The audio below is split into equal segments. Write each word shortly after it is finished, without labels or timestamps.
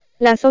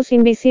Lazos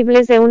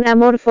Invisibles de un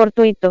Amor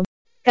Fortuito.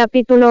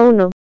 Capítulo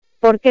 1.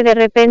 Porque de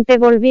repente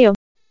volvió.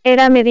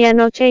 Era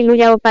medianoche y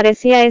Luyao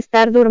parecía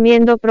estar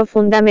durmiendo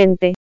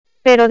profundamente.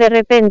 Pero de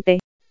repente,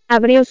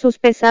 abrió sus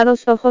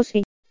pesados ojos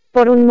y,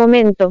 por un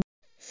momento,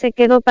 se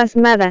quedó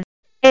pasmada.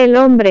 El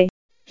hombre,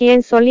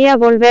 quien solía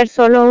volver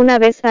solo una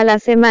vez a la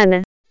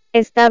semana,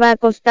 estaba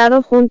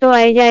acostado junto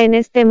a ella en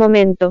este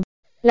momento.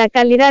 La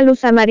cálida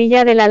luz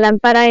amarilla de la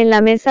lámpara en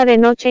la mesa de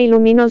noche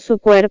iluminó su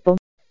cuerpo.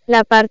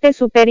 La parte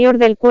superior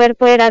del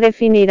cuerpo era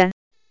definida,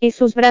 y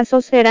sus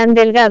brazos eran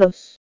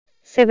delgados.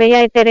 Se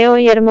veía etéreo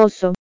y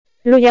hermoso.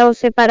 Luyao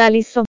se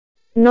paralizó.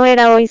 No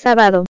era hoy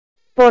sábado.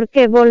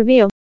 Porque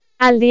volvió.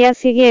 Al día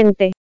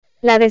siguiente,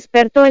 la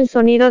despertó el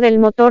sonido del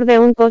motor de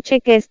un coche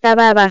que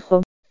estaba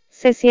abajo.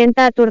 Se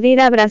sienta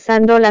aturdida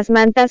abrazando las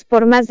mantas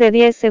por más de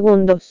 10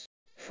 segundos.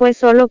 Fue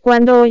solo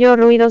cuando oyó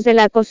ruidos de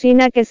la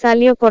cocina que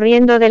salió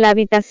corriendo de la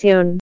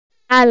habitación.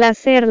 Al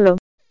hacerlo,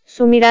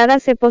 su mirada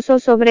se posó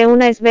sobre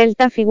una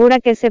esbelta figura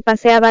que se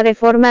paseaba de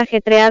forma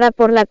ajetreada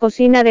por la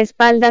cocina de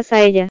espaldas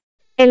a ella.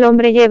 El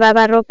hombre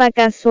llevaba ropa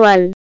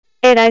casual.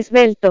 Era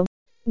esbelto,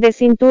 de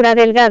cintura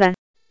delgada,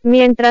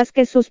 mientras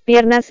que sus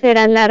piernas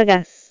eran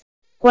largas.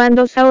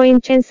 Cuando Shao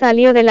Inchen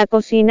salió de la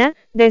cocina,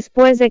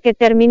 después de que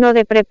terminó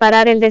de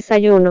preparar el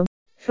desayuno,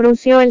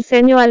 frunció el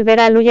ceño al ver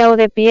a Luyao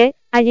de pie,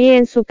 allí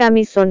en su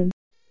camisón.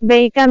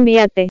 Ve y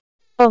cámbiate.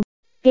 Oh,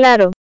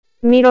 claro.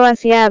 Miró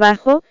hacia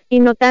abajo,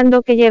 y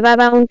notando que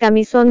llevaba un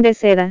camisón de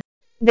seda.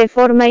 De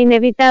forma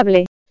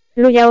inevitable,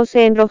 Luyao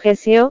se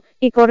enrojeció,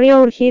 y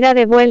corrió urgida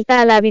de vuelta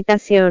a la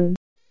habitación.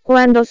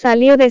 Cuando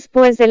salió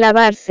después de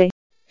lavarse,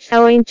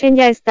 Shao Inchen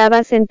ya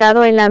estaba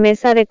sentado en la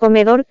mesa de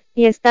comedor,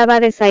 y estaba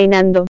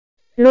desayunando.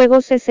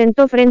 Luego se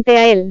sentó frente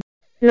a él.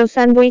 Los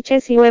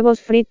sándwiches y huevos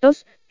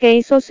fritos, que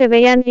hizo se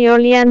veían y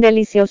olían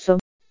delicioso.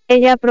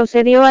 Ella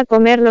procedió a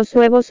comer los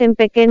huevos en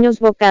pequeños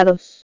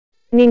bocados.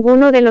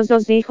 Ninguno de los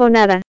dos dijo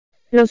nada.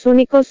 Los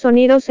únicos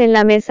sonidos en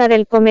la mesa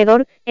del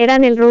comedor,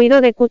 eran el ruido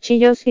de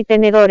cuchillos y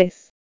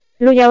tenedores.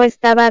 Luyao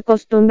estaba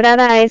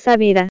acostumbrada a esa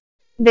vida.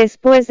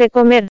 Después de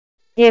comer,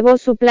 llevó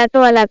su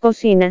plato a la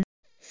cocina.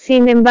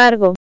 Sin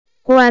embargo,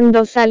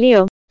 cuando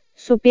salió,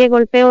 su pie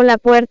golpeó la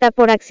puerta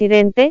por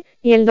accidente,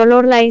 y el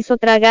dolor la hizo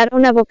tragar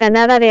una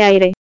bocanada de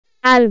aire.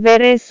 Al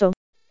ver eso,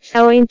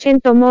 Shao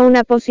Inchen tomó un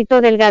apósito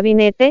del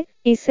gabinete,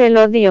 y se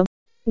lo dio.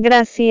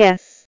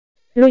 Gracias.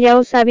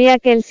 Luyao sabía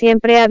que él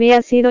siempre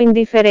había sido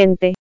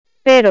indiferente.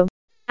 Pero,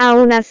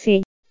 aún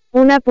así,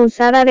 una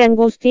punzada de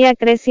angustia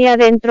crecía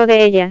dentro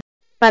de ella.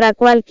 Para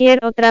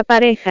cualquier otra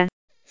pareja,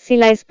 si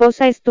la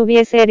esposa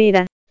estuviese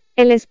herida,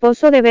 el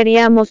esposo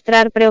debería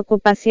mostrar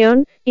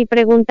preocupación, y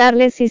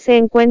preguntarle si se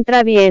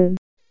encuentra bien.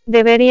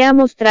 Debería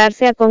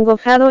mostrarse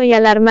acongojado y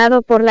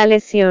alarmado por la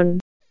lesión.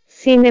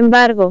 Sin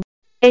embargo,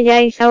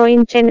 ella y Shao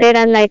Inchen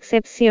eran la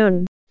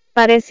excepción.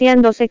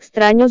 Parecían dos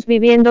extraños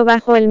viviendo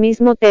bajo el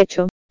mismo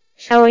techo.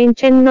 Shao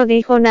Inchen no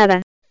dijo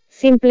nada.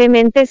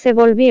 Simplemente se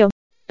volvió,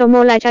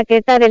 tomó la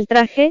chaqueta del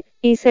traje,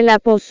 y se la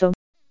puso.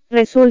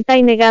 Resulta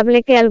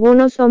innegable que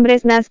algunos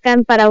hombres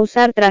nazcan para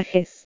usar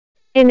trajes.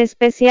 En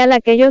especial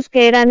aquellos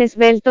que eran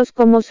esbeltos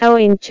como Shao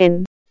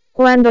Inchen.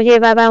 Cuando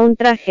llevaba un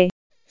traje,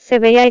 se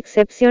veía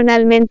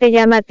excepcionalmente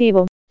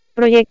llamativo.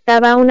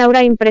 Proyectaba un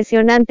aura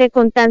impresionante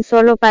con tan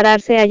solo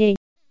pararse allí.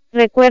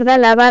 Recuerda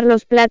lavar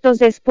los platos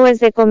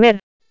después de comer.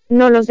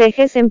 No los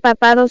dejes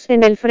empapados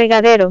en el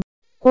fregadero.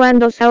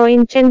 Cuando Shao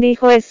Inchen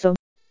dijo eso,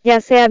 ya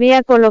se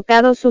había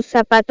colocado sus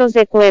zapatos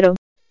de cuero.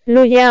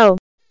 Luyao,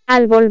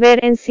 al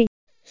volver en sí,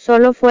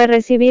 solo fue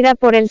recibida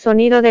por el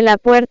sonido de la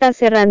puerta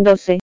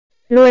cerrándose.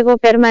 Luego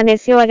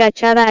permaneció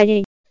agachada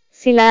allí.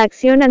 Si la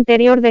acción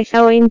anterior de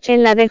Shao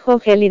Inchen la dejó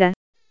gélida,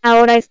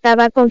 ahora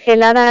estaba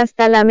congelada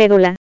hasta la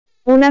médula.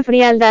 Una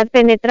frialdad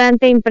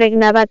penetrante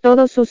impregnaba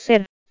todo su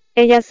ser.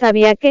 Ella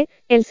sabía que,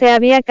 él se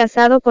había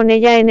casado con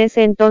ella en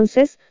ese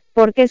entonces,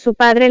 porque su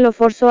padre lo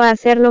forzó a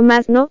hacerlo,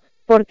 más no,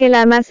 porque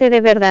la amase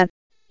de verdad.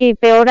 Y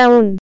peor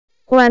aún,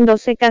 cuando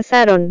se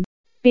casaron,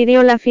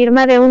 pidió la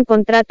firma de un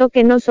contrato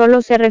que no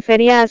solo se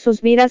refería a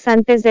sus vidas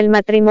antes del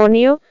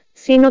matrimonio,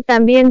 sino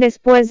también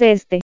después de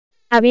este.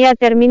 Había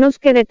términos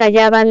que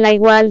detallaban la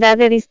igualdad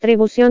de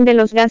distribución de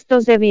los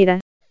gastos de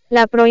vida,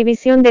 la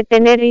prohibición de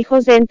tener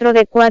hijos dentro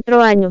de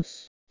 4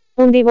 años,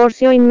 un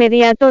divorcio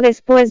inmediato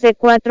después de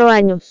 4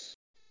 años,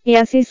 y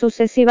así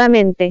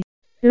sucesivamente.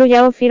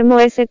 Luyao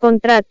firmó ese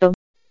contrato,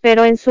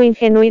 pero en su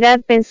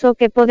ingenuidad pensó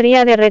que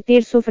podría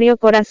derretir su frío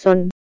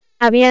corazón.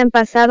 Habían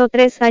pasado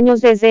 3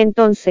 años desde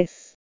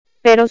entonces,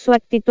 pero su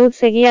actitud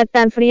seguía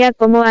tan fría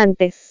como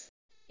antes,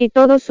 y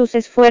todos sus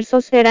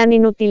esfuerzos eran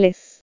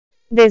inútiles.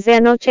 Desde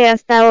anoche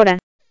hasta ahora,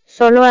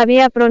 solo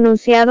había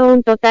pronunciado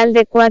un total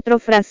de 4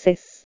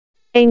 frases,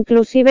 e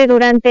inclusive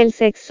durante el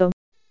sexo,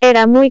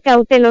 era muy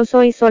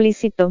cauteloso y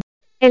solícito.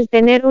 El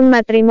tener un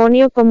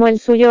matrimonio como el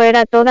suyo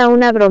era toda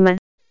una broma.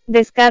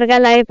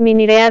 Descarga la app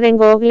Miniread en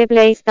Google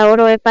Play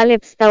Store o Apple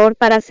App Store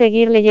para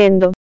seguir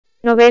leyendo.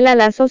 Novela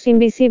Lazos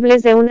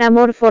Invisibles de un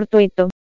Amor Fortuito.